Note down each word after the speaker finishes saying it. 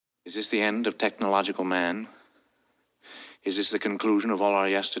Is this the end of technological man? Is this the conclusion of all our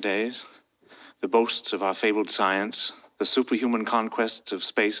yesterdays? The boasts of our fabled science, the superhuman conquests of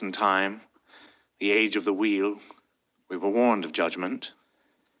space and time, the age of the wheel. We were warned of judgment.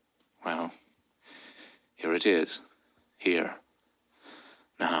 Well, here it is. Here.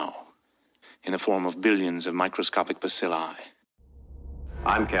 Now. In the form of billions of microscopic bacilli.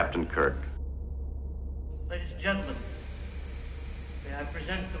 I'm Captain Kirk. Ladies and gentlemen, may I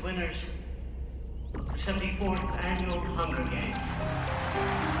present the winners of the 74th Annual Hunger Games.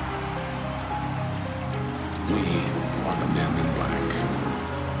 We are the men in black.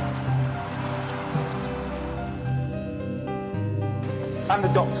 I'm the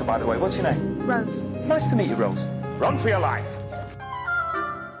doctor, by the way. What's your name? Rose. Nice to meet you, Rose. Run for your life.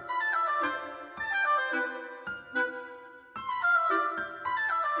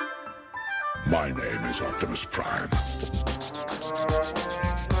 My name is Optimus Prime.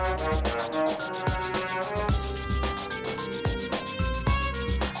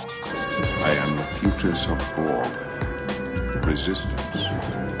 I am the Putus of Borg. Resistance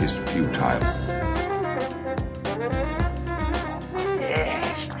is futile.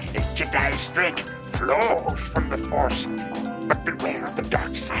 Yes, the Jedi strength flows from the Force, but beware of the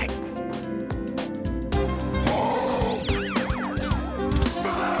dark side.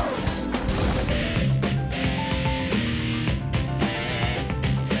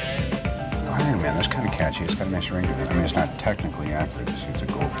 Iron Man, that's kind of catchy. It's got a nice ring to it. I mean, it's not technically accurate. It's a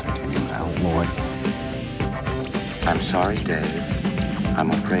gold titanium alloy. I'm sorry, Dave.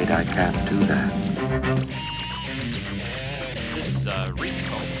 I'm afraid I can't do that. This is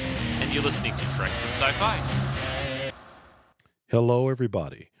Rico, and you're listening to Treks in Sci-Fi. Hello,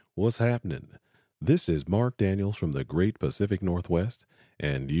 everybody. What's happening? This is Mark Daniels from the Great Pacific Northwest,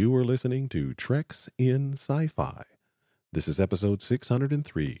 and you are listening to Treks in Sci-Fi. This is episode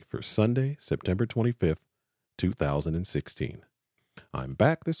 603 for Sunday, September 25th, 2016. I'm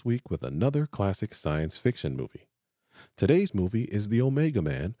back this week with another classic science fiction movie. Today's movie is The Omega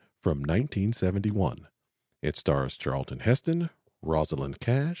Man from 1971. It stars Charlton Heston, Rosalind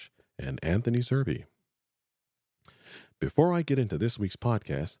Cash, and Anthony Zerbe. Before I get into this week's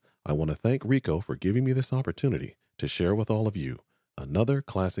podcast, I want to thank Rico for giving me this opportunity to share with all of you another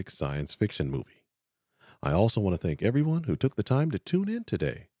classic science fiction movie. I also want to thank everyone who took the time to tune in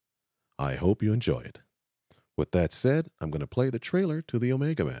today. I hope you enjoy it. With that said, I'm going to play the trailer to The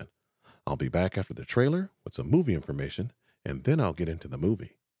Omega Man. I'll be back after the trailer with some movie information, and then I'll get into the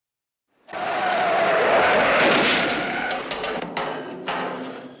movie.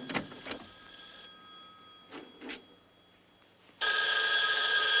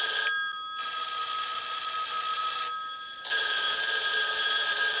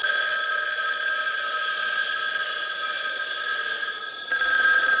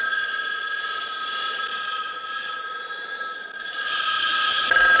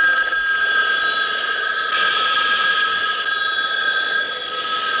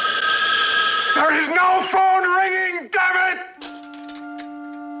 There is no phone ringing, damn it!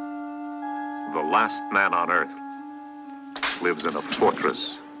 The last man on Earth lives in a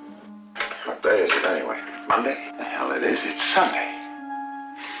fortress. What day is it anyway? Monday? The hell it is. It's Sunday.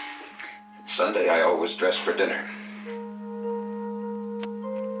 Sunday, I always dress for dinner.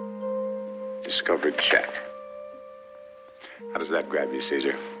 Discovered check. How does that grab you,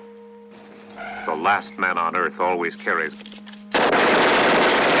 Caesar? The last man on Earth always carries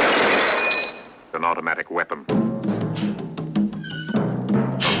an automatic weapon. The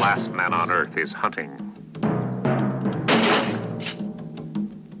last man on Earth is hunting.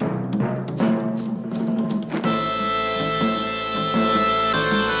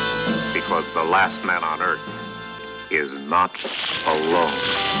 Because the last man on Earth is not alone.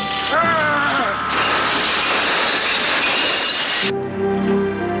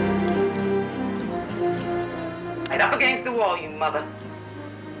 Right up against the wall, you mother.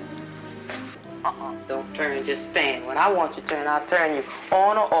 Don't turn, just stand. When I want you to turn, I'll turn you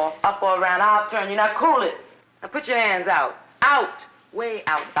on or off, up or around, I'll turn you. Now cool it. Now put your hands out. Out. Way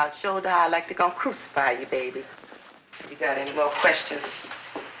out. About shoulder high. I like to come crucify you, baby. You got any more questions,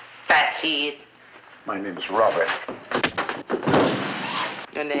 fathead? My name's Robert.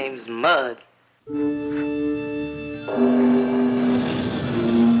 Your name's Mud. God,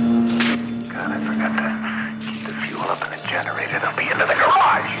 I forgot to keep the fuel up in the generator. They'll be into the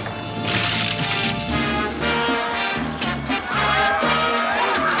garage.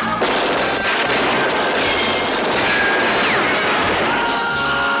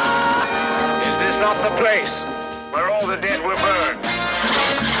 Is this not the place where all the dead were burned?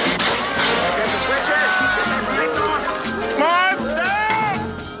 Get the switcher! Get that light on! Monster!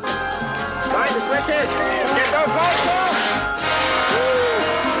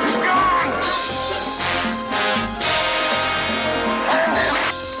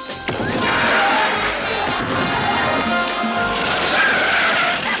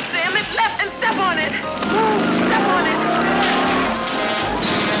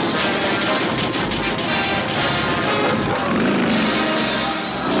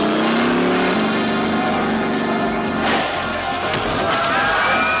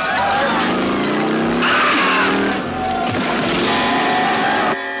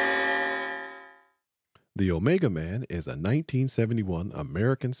 The Omega Man is a 1971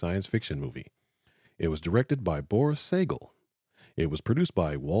 American science fiction movie. It was directed by Boris Sagal. It was produced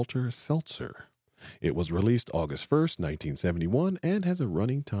by Walter Seltzer. It was released August 1st, 1971, and has a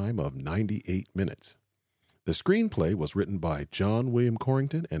running time of 98 minutes. The screenplay was written by John William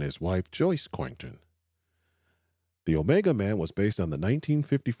Corrington and his wife Joyce Corrington. The Omega Man was based on the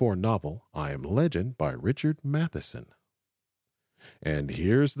 1954 novel I Am Legend by Richard Matheson. And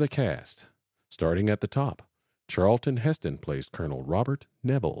here's the cast. Starting at the top, Charlton Heston plays Colonel Robert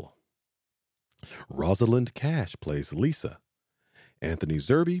Neville. Rosalind Cash plays Lisa. Anthony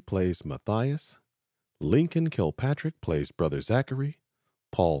Zerbe plays Matthias. Lincoln Kilpatrick plays Brother Zachary.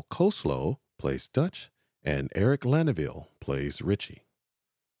 Paul Koslow plays Dutch. And Eric Laneville plays Richie.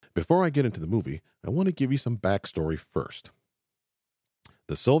 Before I get into the movie, I want to give you some backstory first.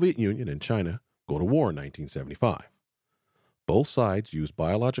 The Soviet Union and China go to war in 1975. Both sides use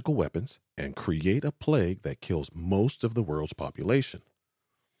biological weapons and create a plague that kills most of the world's population.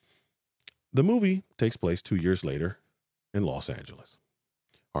 The movie takes place 2 years later in Los Angeles.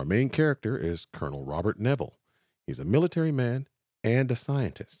 Our main character is Colonel Robert Neville. He's a military man and a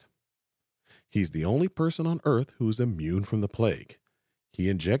scientist. He's the only person on Earth who's immune from the plague. He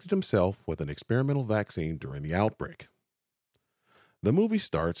injected himself with an experimental vaccine during the outbreak. The movie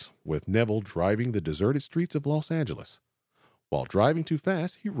starts with Neville driving the deserted streets of Los Angeles. While driving too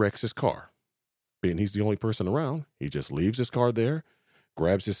fast, he wrecks his car. Being he's the only person around, he just leaves his car there,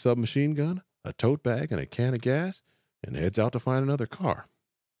 grabs his submachine gun, a tote bag, and a can of gas, and heads out to find another car.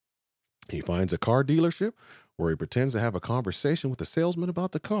 He finds a car dealership where he pretends to have a conversation with the salesman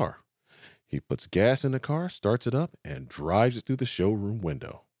about the car. He puts gas in the car, starts it up, and drives it through the showroom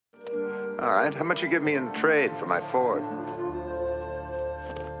window. All right, how much you give me in trade for my Ford?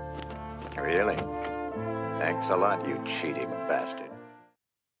 Really? Thanks a lot, you cheating bastard.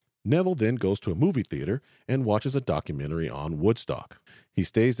 Neville then goes to a movie theater and watches a documentary on Woodstock. He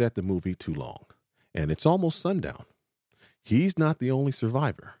stays at the movie too long, and it's almost sundown. He's not the only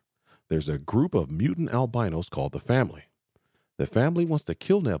survivor. There's a group of mutant albinos called the Family. The Family wants to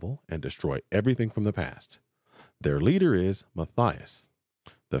kill Neville and destroy everything from the past. Their leader is Matthias.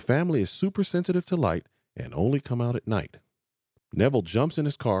 The Family is super sensitive to light and only come out at night. Neville jumps in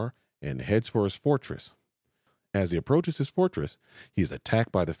his car and heads for his fortress. As he approaches his fortress, he's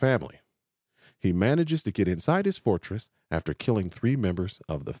attacked by the Family. He manages to get inside his fortress after killing 3 members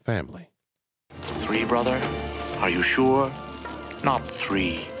of the Family. 3, brother? Are you sure? Not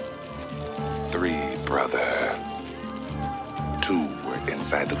 3. 3, brother. 2 were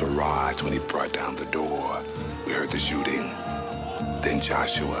inside the garage when he brought down the door. We heard the shooting. Then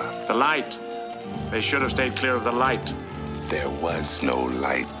Joshua. The light. They should have stayed clear of the light. There was no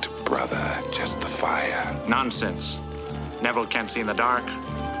light, brother. Just the fire. Nonsense. Neville can't see in the dark.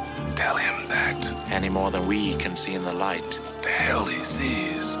 Tell him that. Any more than we can see in the light. The hell he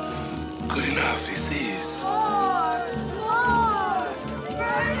sees. Good enough, he sees.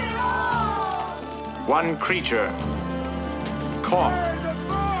 One creature. Caught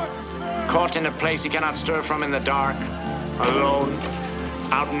in a place he cannot stir from in the dark. Alone.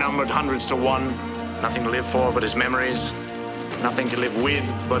 Outnumbered hundreds to 1. Nothing to live for but his memories. Nothing to live with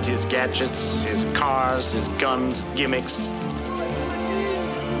but his gadgets, his cars, his guns, gimmicks.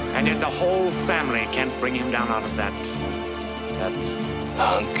 And yet the whole family can't bring him down out of that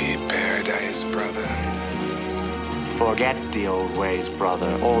hunky paradise, brother. Forget the old ways,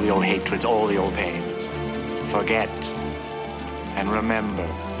 brother. All the old hatreds, all the old pains. Forget. And remember,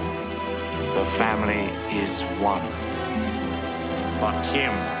 the family is one. But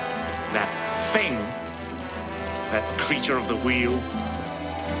him, that thing, that creature of the wheel,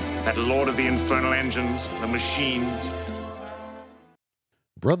 that lord of the infernal engines, the machines.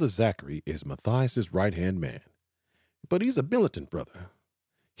 Brother Zachary is Matthias's right-hand man, but he's a militant brother.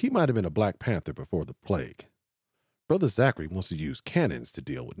 He might have been a Black Panther before the plague. Brother Zachary wants to use cannons to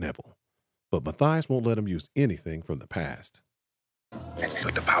deal with Neville, but Matthias won't let him use anything from the past.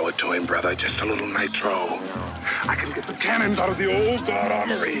 Put the power to him, brother. Just a little nitro. I can get the cannons out of the old guard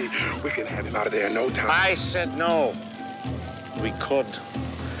armory. We can have him out of there in no time. I said no. We could.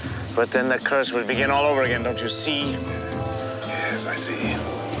 But then the curse would begin all over again, don't you see? Yes, I see.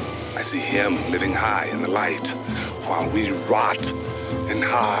 I see him living high in the light while we rot and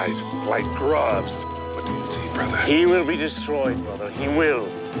hide like grubs. What do you see, brother? He will be destroyed, brother. He will.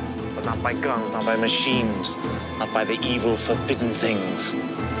 But not by guns, not by machines, not by the evil, forbidden things.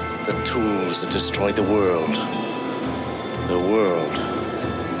 The tools that destroy the world. The world.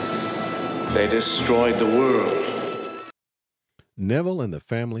 They destroyed the world. Neville and the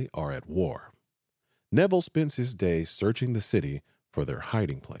family are at war. Neville spends his days searching the city for their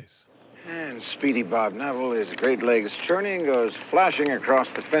hiding place. And Speedy Bob Neville, his great legs churning, goes flashing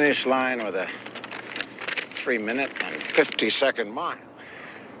across the finish line with a 3-minute and 50-second mile.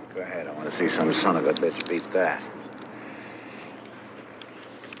 Go ahead, I want to see some son of a bitch beat that.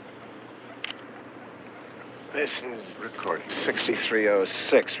 This is recording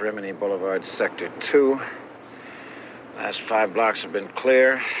 6306 Rimini Boulevard, Sector 2. Last 5 blocks have been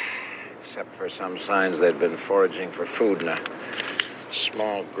clear, except for some signs they'd been foraging for food in a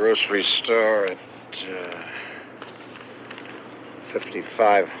small grocery store at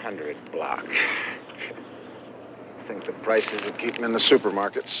 5500 block. I think the prices will keep them in the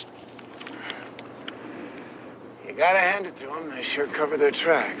supermarkets. You gotta hand it to them. They sure cover their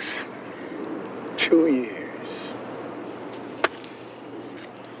tracks. 2 years.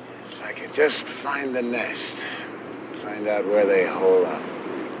 If I could just find the nest, find out where they hole up.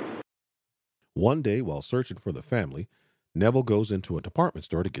 One day, while searching for the family, Neville goes into a department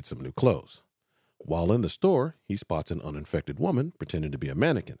store to get some new clothes. While in the store, he spots an uninfected woman pretending to be a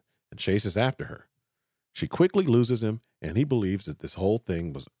mannequin and chases after her. She quickly loses him, and he believes that this whole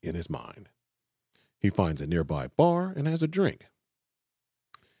thing was in his mind. He finds a nearby bar and has a drink.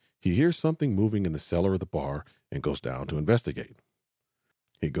 He hears something moving in the cellar of the bar and goes down to investigate.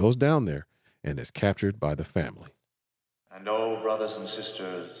 He goes down there and is captured by the family. And oh, brothers and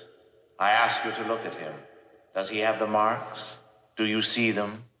sisters, I ask you to look at him. Does he have the marks? Do you see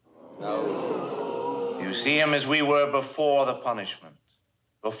them? No. You see him as we were before the punishment,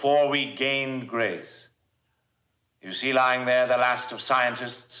 before we gained grace. You see lying there the last of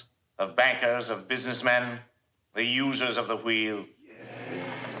scientists, of bankers, of businessmen, the users of the wheel.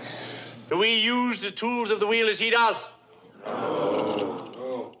 Yes. Do we use the tools of the wheel as he does?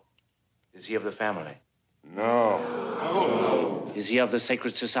 No. Is he of the family? No. No. Is he of the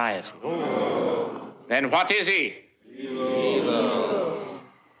sacred society? No. Then what is he? Evil.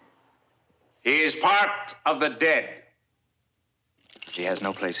 He is part of the dead. He has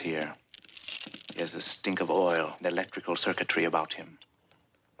no place here. He has the stink of oil and electrical circuitry about him.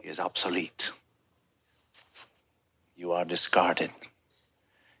 He is obsolete. You are discarded.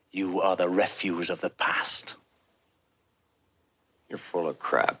 You are the refuse of the past. You're full of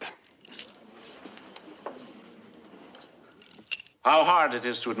crap. How hard it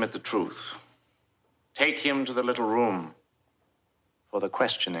is to admit the truth. Take him to the little room for the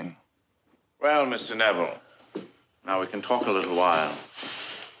questioning. Well, Mr. Neville, now we can talk a little while.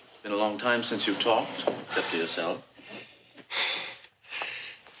 It's been a long time since you talked, except to yourself.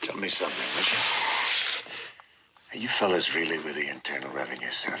 Tell me something, would you? Are you fellas really with the Internal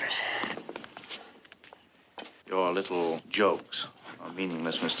Revenue Service? Your little jokes are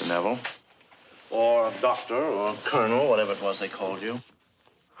meaningless, Mr. Neville. Or doctor, or colonel, whatever it was they called you.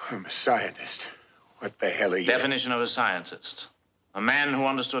 I'm a scientist. What the hell are you? Definition of a scientist. A man who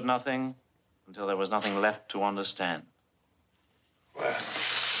understood nothing until there was nothing left to understand. Well,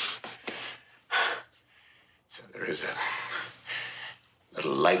 so there is a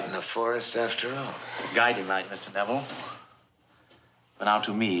little light in the forest after all. Guiding light, Mr. Neville. But now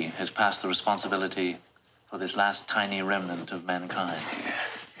to me has passed the responsibility for this last tiny remnant of mankind. Yeah.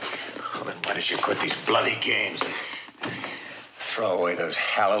 Well, then why don't you quit these bloody games and throw away those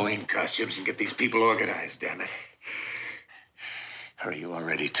Halloween costumes and get these people organized, damn it. Or are you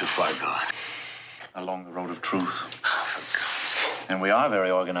already too far gone? Along the road of truth. Oh, for God's sake. And we are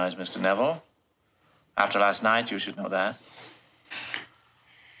very organized, Mr. Neville. After last night, you should know that.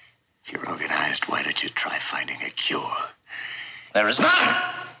 If you're organized, why don't you try finding a cure? There is none!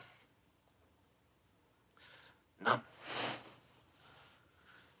 None.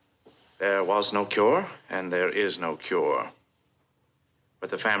 There was no cure, and there is no cure. But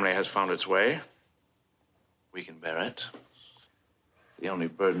the family has found its way. We can bear it. The only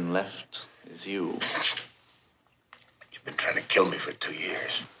burden left is you. You've been trying to kill me for 2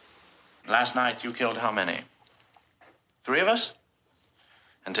 years. Last night, you killed how many? 3 of us?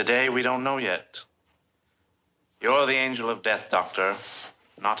 And today, we don't know yet. You're the angel of death, Doctor,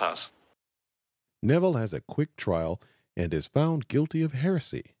 not us. Neville has a quick trial and is found guilty of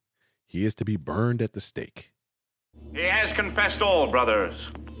heresy. He is to be burned at the stake. He has confessed all, brothers.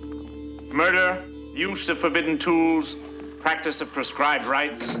 Murder, use of forbidden tools, practice of prescribed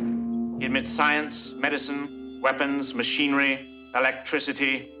rites. He admits science, medicine, weapons, machinery,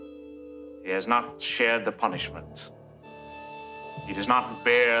 electricity. He has not shared the punishments. He does not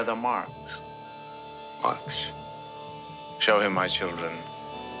bear the marks. Marks? Show him, my children.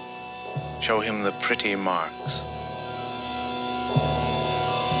 Show him the pretty marks.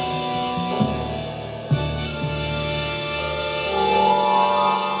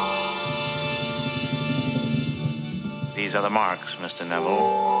 These are the marks, Mr.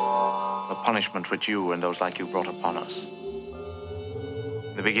 Neville. the punishment which you and those like you brought upon us.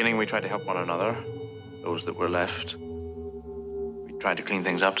 In the beginning, we tried to help one another, those that were left. We tried to clean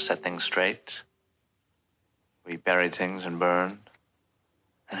things up, to set things straight. We buried things and burned.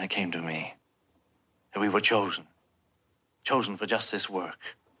 Then it came to me that we were chosen for just this work.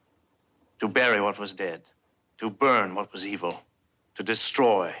 To bury what was dead, to burn what was evil, to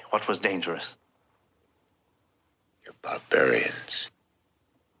destroy what was dangerous. You're barbarians.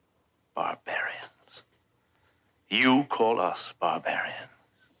 Barbarians. You call us barbarians.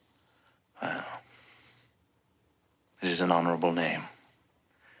 Well, it is an honorable name.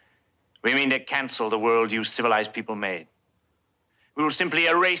 We mean to cancel the world you civilized people made. We will simply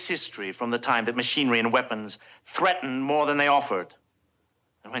erase history from the time that machinery and weapons threatened more than they offered.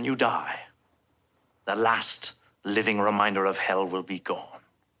 And when you die, the last living reminder of hell will be gone.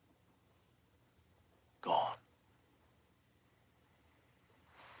 Gone.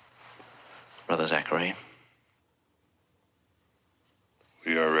 Brother Zachary.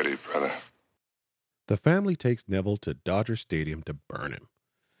 We are ready, brother. The family takes Neville to Dodger Stadium to burn him.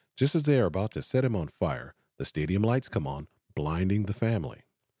 Just as they are about to set him on fire, the stadium lights come on, blinding the family.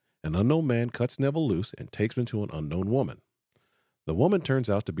 An unknown man cuts Neville loose and takes him to an unknown woman. The woman turns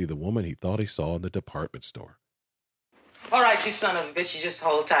out to be the woman he thought he saw in the department store. All right, you son of a bitch, you just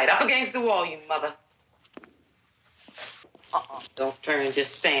hold tight. Up against the wall, you mother. Don't turn,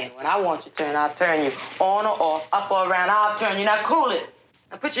 just stand. When I want you to turn, I'll turn you on or off, up or around, I'll turn you. Now cool it.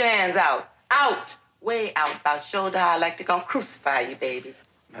 Now put your hands out. Out. Way out. About shoulder high. I like to come crucify you, baby.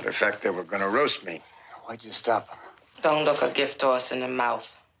 Matter of fact, they were going to roast me. Why'd you stop them? Don't look a gift horse in the mouth.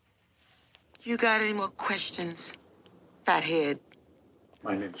 You got any more questions, fathead?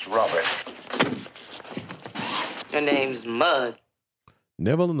 My name's Robert. Your name's Mud.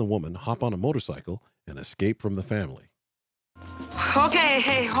 Neville and the woman hop on a motorcycle and escape from the family. Okay,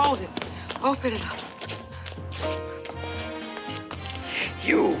 hey, hold it. Open it up.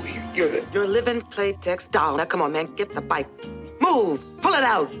 You're a living playtex doll. Now, come on, man, get the bike. Move, pull it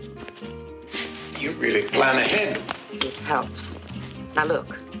out. You really plan ahead. It helps. Now,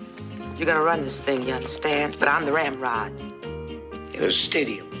 look, you're gonna run this thing, you understand? But I'm the ramrod. Those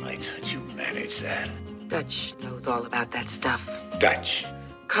stadium lights, how'd you manage that? Dutch knows all about that stuff. Dutch.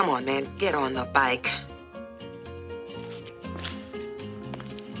 Come on, man, get on the bike.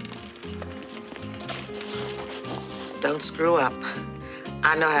 Don't screw up.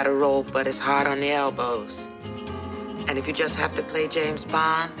 I know how to roll, but it's hard on the elbows. And if you just have to play James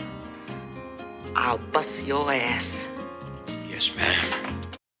Bond, I'll bust your ass. Yes, ma'am.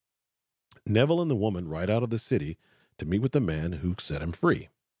 Neville and the woman ride out of the city to meet with the man who set him free.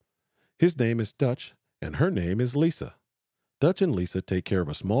 His name is Dutch, and her name is Lisa. Dutch and Lisa take care of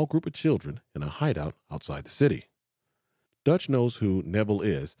a small group of children in a hideout outside the city. Dutch knows who Neville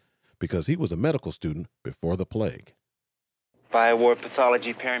is because he was a medical student before the plague. Biowar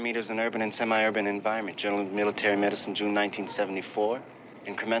Pathology, Parameters in Urban and Semi-Urban Environment, Journal of Military Medicine, June 1974.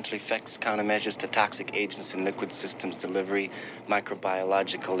 Incremental effects, countermeasures to toxic agents in liquid systems delivery,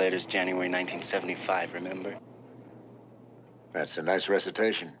 microbiological letters, January 1975, remember? That's a nice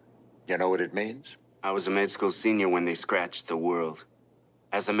recitation. You know what it means? I was a med school senior when they scratched the world.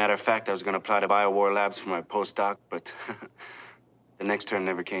 As a matter of fact, I was going to apply to Biowar Labs for my postdoc, but the next turn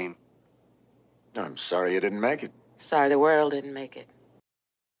never came. I'm sorry you didn't make it. Sorry the world didn't make it.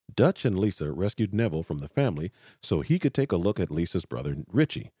 Dutch and Lisa rescued Neville from the family so he could take a look at Lisa's brother,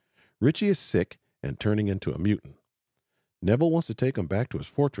 Richie. Richie is sick and turning into a mutant. Neville wants to take him back to his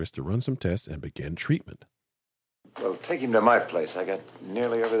fortress to run some tests and begin treatment. Well, take him to my place. I got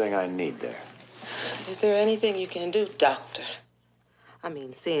nearly everything I need there. Is there anything you can do, doctor? I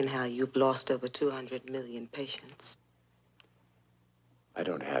mean, seeing how you've lost over 200 million patients. I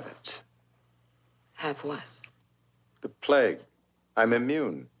don't have it. Have what? The plague. I'm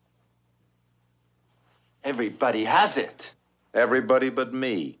immune. Everybody has it. Everybody but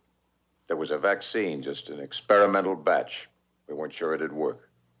me. There was a vaccine, just an experimental batch. We weren't sure it'd work.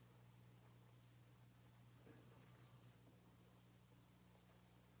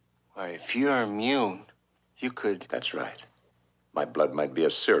 Why, if you're immune, you could... That's right. My blood might be a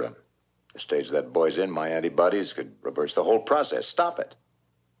serum. The stage that boy's in, my antibodies could reverse the whole process. Stop it.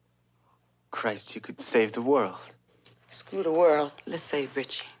 Christ, you could save the world. Screw the world. Let's save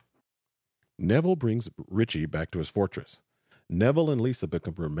Richie. Neville brings Richie back to his fortress. Neville and Lisa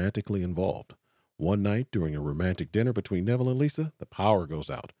become romantically involved. One night, during a romantic dinner between Neville and Lisa, the power goes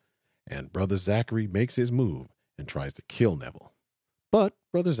out, and Brother Zachary makes his move and tries to kill Neville. But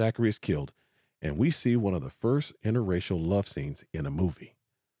Brother Zachary is killed, and we see one of the first interracial love scenes in a movie.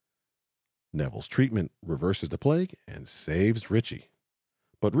 Neville's treatment reverses the plague and saves Richie.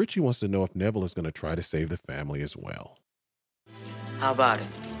 But Richie wants to know if Neville is going to try to save the family as well. How about it?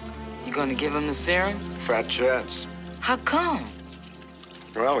 You gonna give him the serum? Fat chance. How come?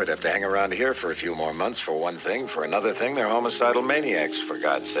 Well, we'd have to hang around here for a few more months for one thing. For another thing, they're homicidal maniacs, for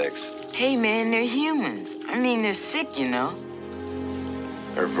God's sakes. Hey, man, they're humans. I mean, they're sick, you know.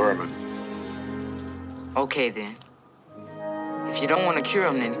 They're vermin. Okay, then. If you don't want to cure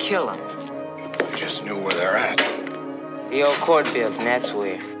them, then kill them. We just knew where they're at. The old court building, that's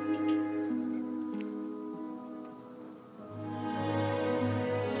where.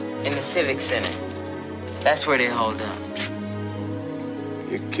 In the Civic Center. That's where they hold up.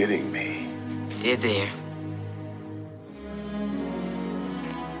 You're kidding me. They're there.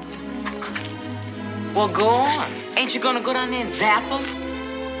 Well, go on. Ain't you gonna go down there and zap them?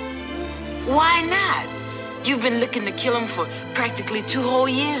 Why not? You've been looking to kill them for practically 2 whole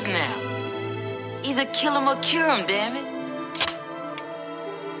years now. Either kill them or cure them, damn it.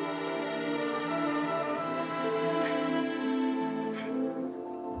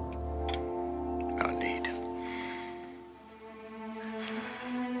 No need.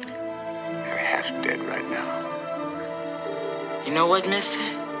 They're half dead right now. You know what, mister?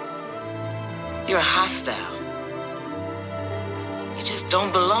 You're hostile. You just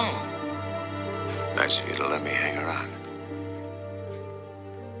don't belong. Nice of you to let me hang around.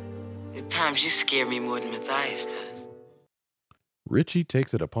 At times you scare me more than Matthias does. Richie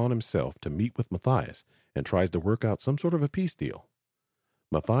takes it upon himself to meet with Matthias and tries to work out some sort of a peace deal.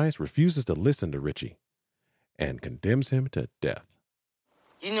 Matthias refuses to listen to Richie and condemns him to death.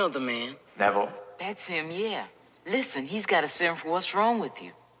 You know the man. Neville. That's him, yeah. Listen, he's got a serum for what's wrong with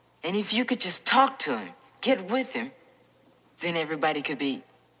you. And if you could just talk to him, get with him, then everybody could be...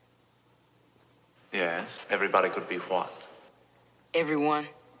 Yes, everybody could be what? Everyone.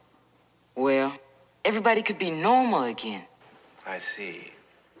 Well, everybody could be normal again. I see.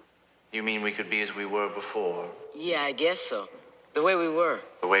 You mean we could be as we were before? Yeah, I guess so. The way we were.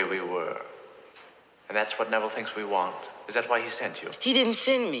 The way we were. And that's what Neville thinks we want. Is that why he sent you? He didn't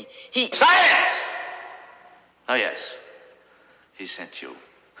send me. Silence! Oh, yes. He sent you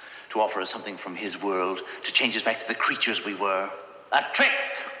to offer us something from his world, to change us back to the creatures we were. A trick!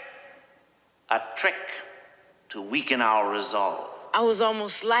 A trick to weaken our resolve. I was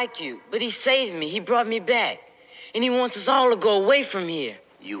almost like you, but he saved me. He brought me back. And he wants us all to go away from here.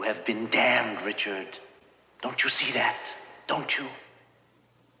 You have been damned, Richard. Don't you see that? Don't you?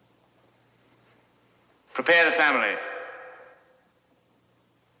 Prepare the family.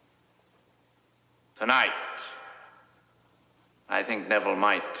 Tonight, I think Neville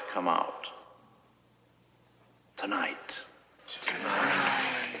might come out. Tonight.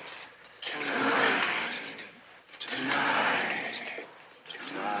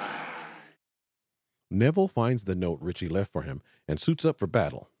 Neville finds the note Richie left for him and suits up for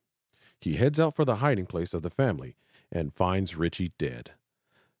battle. He heads out for the hiding place of the family and finds Richie dead.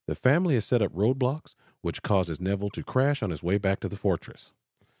 The family has set up roadblocks, which causes Neville to crash on his way back to the fortress.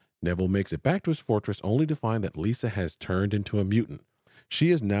 Neville makes it back to his fortress only to find that Lisa has turned into a mutant.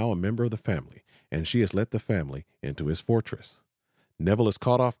 She is now a member of the family, and she has let the family into his fortress. Neville is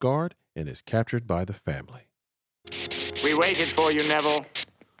caught off guard and is captured by the family. We waited for you, Neville,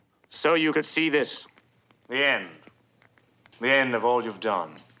 so you could see this. The end. The end of all you've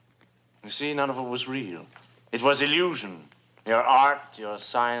done. You see, none of it was real. It was illusion. Your art, your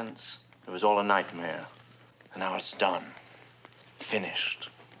science, it was all a nightmare. And now it's done. Finished.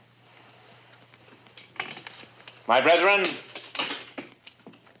 My brethren,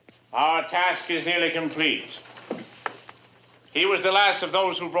 our task is nearly complete. He was the last of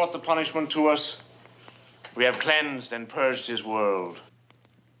those who brought the punishment to us. We have cleansed and purged his world.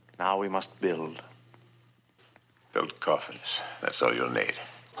 Now we must build. Build coffins. That's all you'll need.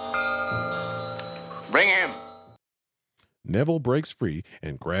 Bring him. Neville breaks free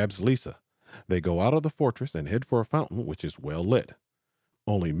and grabs Lisa. They go out of the fortress and head for a fountain which is well lit.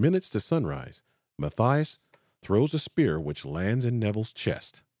 Only minutes to sunrise, Matthias throws a spear which lands in Neville's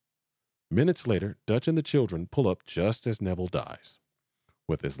chest. Minutes later, Dutch and the children pull up just as Neville dies.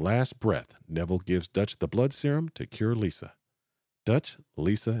 With his last breath, Neville gives Dutch the blood serum to cure Lisa. Dutch,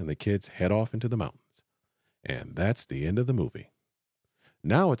 Lisa, and the kids head off into the mountains. And that's the end of the movie.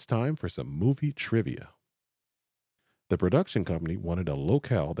 Now it's time for some movie trivia. The production company wanted a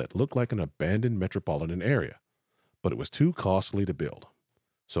locale that looked like an abandoned metropolitan area, but it was too costly to build.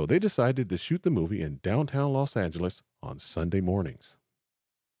 So they decided to shoot the movie in downtown Los Angeles on Sunday mornings.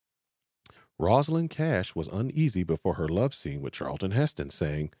 Rosalind Cash was uneasy before her love scene with Charlton Heston,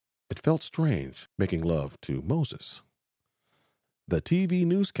 saying, "It felt strange making love to Moses." The TV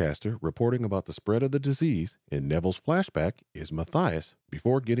newscaster reporting about the spread of the disease in Neville's flashback is Matthias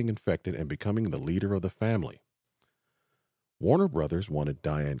before getting infected and becoming the leader of the family. Warner Brothers wanted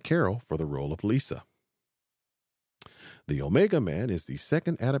Diane Carroll for the role of Lisa. The Omega Man is the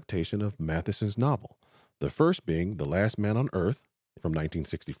second adaptation of Matheson's novel, the first being The Last Man on Earth from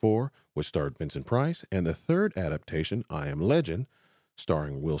 1964, which starred Vincent Price, and the third adaptation, I Am Legend,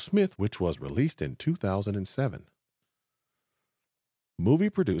 starring Will Smith, which was released in 2007.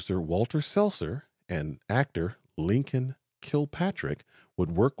 Movie producer Walter Seltzer and actor Lincoln Kilpatrick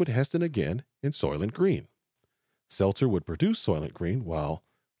would work with Heston again in Soylent Green. Seltzer would produce Soylent Green while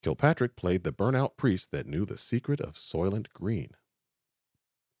Kilpatrick played the burnout priest that knew the secret of Soylent Green.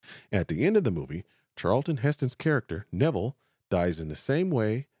 At the end of the movie, Charlton Heston's character, Neville, dies in the same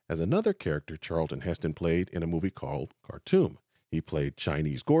way as another character Charlton Heston played in a movie called Khartoum. He played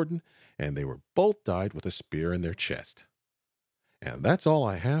Chinese Gordon, and they were both died with a spear in their chest. And that's all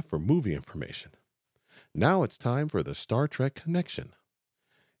I have for movie information. Now it's time for the Star Trek Connection.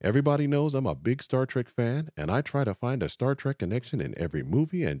 Everybody knows I'm a big Star Trek fan, and I try to find a Star Trek connection in every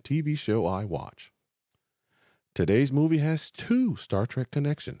movie and TV show I watch. Today's movie has 2 Star Trek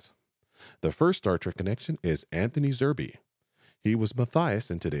connections. The first Star Trek connection is Anthony Zerbe. He was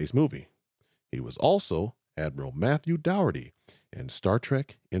Matthias in today's movie. He was also Admiral Matthew Dougherty in Star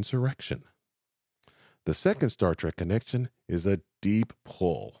Trek Insurrection. The second Star Trek connection is a deep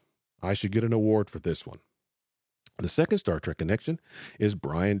pull. I should get an award for this one. The second Star Trek connection is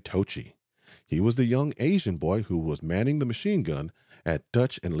Brian Tochi. He was the young Asian boy who was manning the machine gun at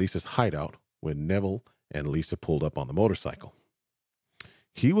Dutch and Lisa's hideout when Neville and Lisa pulled up on the motorcycle.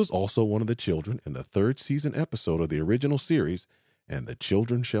 He was also one of the children in the 3rd season episode of the original series, And the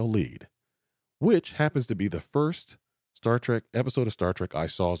Children Shall Lead, which happens to be the first Star Trek episode of Star Trek I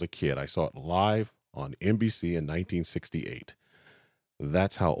saw as a kid. I saw it live on NBC in 1968.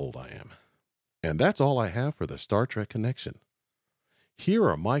 That's how old I am. And that's all I have for the Star Trek Connection. Here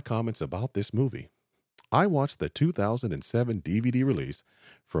are my comments about this movie. I watched the 2007 DVD release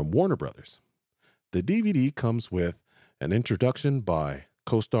from Warner Brothers. The DVD comes with an introduction by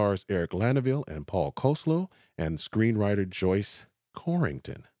co-stars Eric Landeville and Paul Koslo and screenwriter Joyce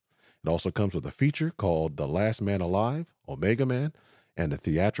Corrington. It also comes with a feature called The Last Man Alive, Omega Man, and a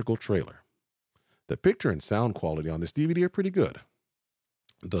theatrical trailer. The picture and sound quality on this DVD are pretty good.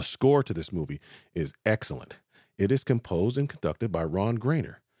 The score to this movie is excellent. It is composed and conducted by Ron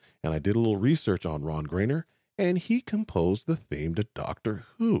Grainer, and I did a little research on Ron Grainer, and he composed the theme to Doctor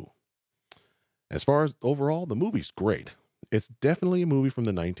Who. As far as overall, the movie's great. It's definitely a movie from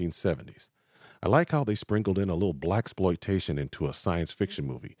the 1970s. I like how they sprinkled in a little blaxploitation into a science fiction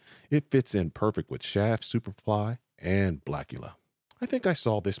movie. It fits in perfect with Shaft, Superfly, and Blackula. I think I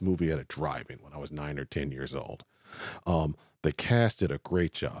saw this movie at a drive-in when I was 9 or 10 years old. The cast did a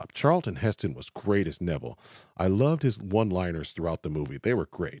great job. Charlton Heston was great as Neville. I loved his one-liners throughout the movie. They were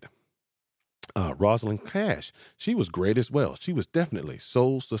great. Rosalind Cash, she was great as well. She was definitely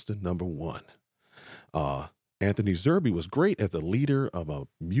Soul Sister number 1. Anthony Zerbe was great as the leader of a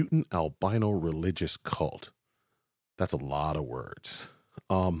mutant albino religious cult. That's a lot of words.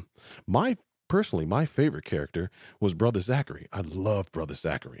 Personally, my favorite character was Brother Zachary. I loved Brother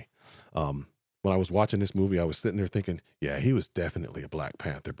Zachary. When I was watching this movie, I was sitting there thinking, yeah, he was definitely a Black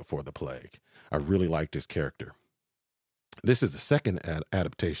Panther before the plague. I really liked his character. This is the second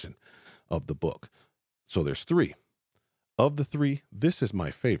adaptation of the book. So there's 3. Of the 3, this is my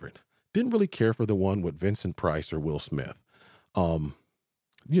favorite. Didn't really care for the one with Vincent Price or Will Smith.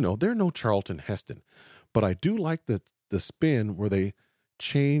 They're no Charlton Heston, but I do like the spin where they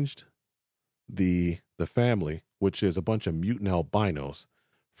changed the family, which is a bunch of mutant albinos,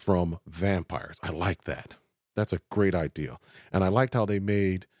 from vampires. I like that. That's a great idea. And I liked how they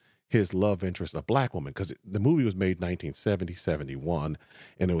made his love interest a black woman, because the movie was made 1970, 71,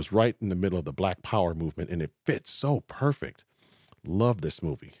 and it was right in the middle of the Black Power movement, and it fits so perfect. Love this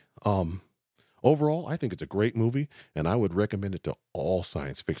movie. Overall, I think it's a great movie, and I would recommend it to all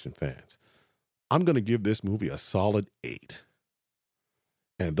science fiction fans. I'm going to give this movie a solid 8.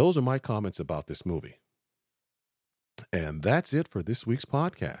 And those are my comments about this movie. And that's it for this week's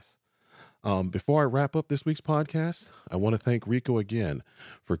podcast. Before I wrap up this week's podcast, I want to thank Rico again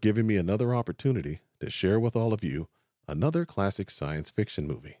for giving me another opportunity to share with all of you another classic science fiction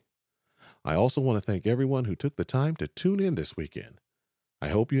movie. I also want to thank everyone who took the time to tune in this weekend. I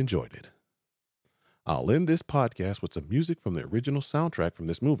hope you enjoyed it. I'll end this podcast with some music from the original soundtrack from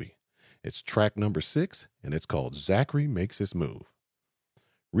this movie. It's track number 6, and it's called Zachary Makes His Move.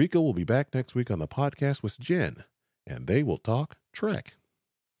 Rico will be back next week on the podcast with Jen, and they will talk Trek.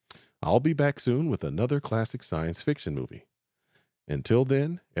 I'll be back soon with another classic science fiction movie. Until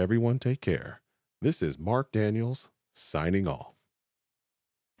then, everyone take care. This is Mark Daniels signing off.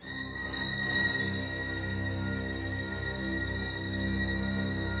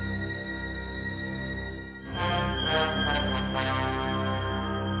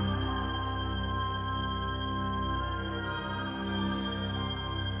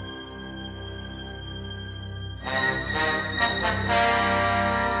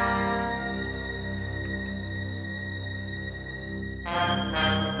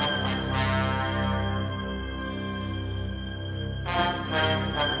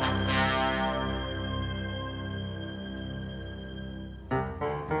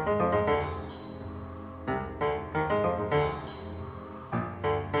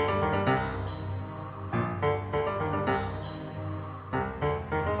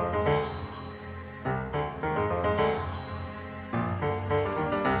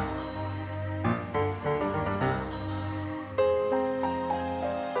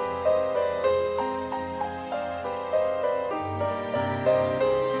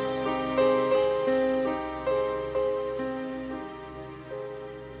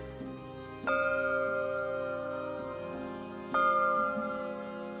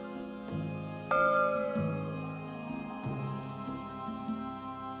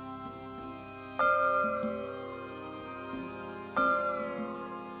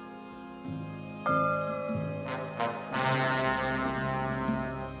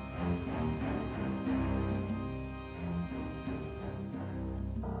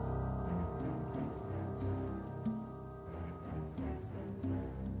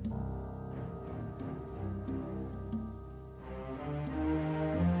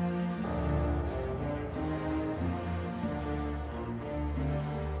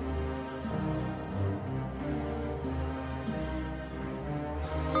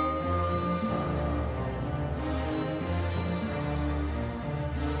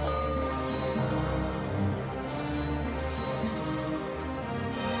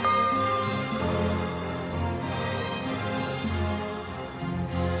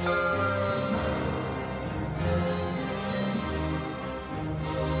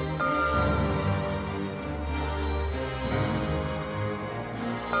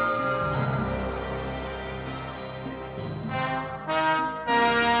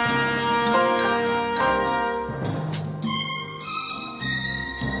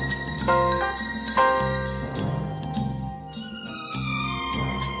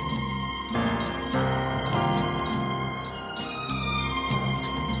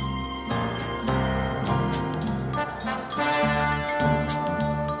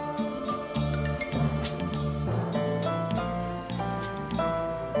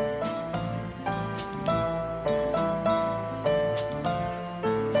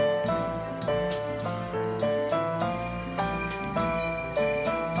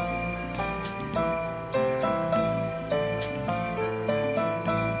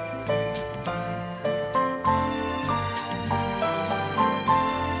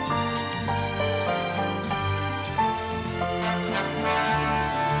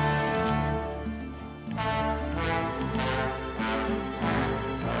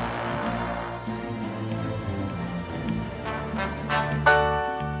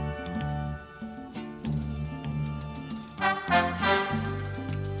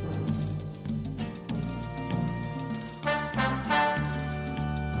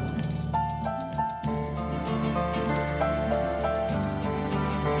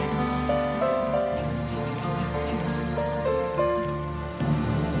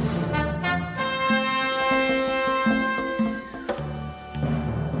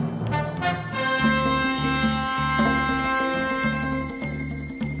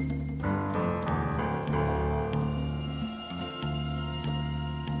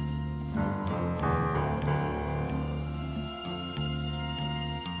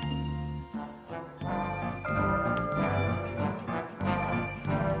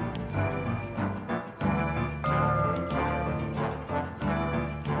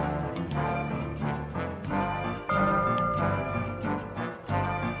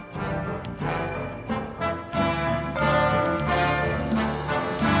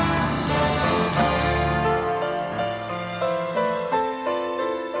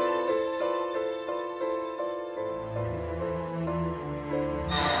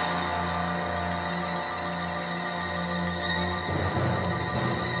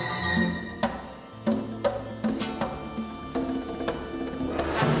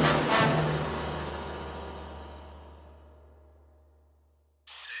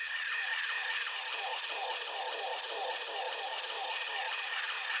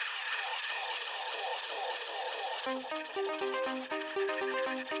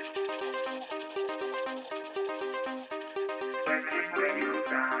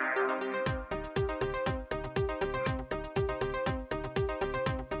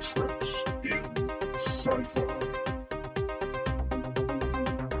 Treks in Sci-Fi.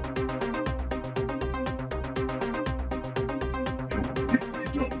 Your weekly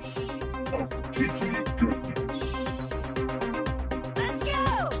dose of geeky goodness. Let's go!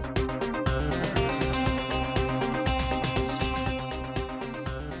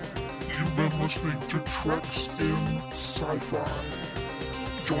 You've been listening to Treks in Sci-Fi.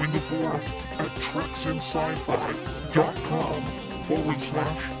 Join the forum at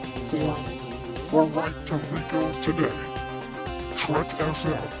treksinsci-fi.com/forum or write to Rico today.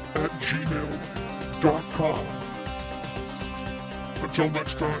 treksf@gmail.com. Until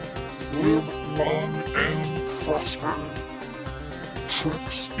next time, live long and prosper.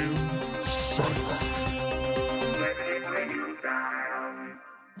 Treks in Sci-Fi.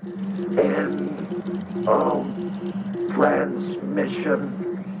 End of transmission.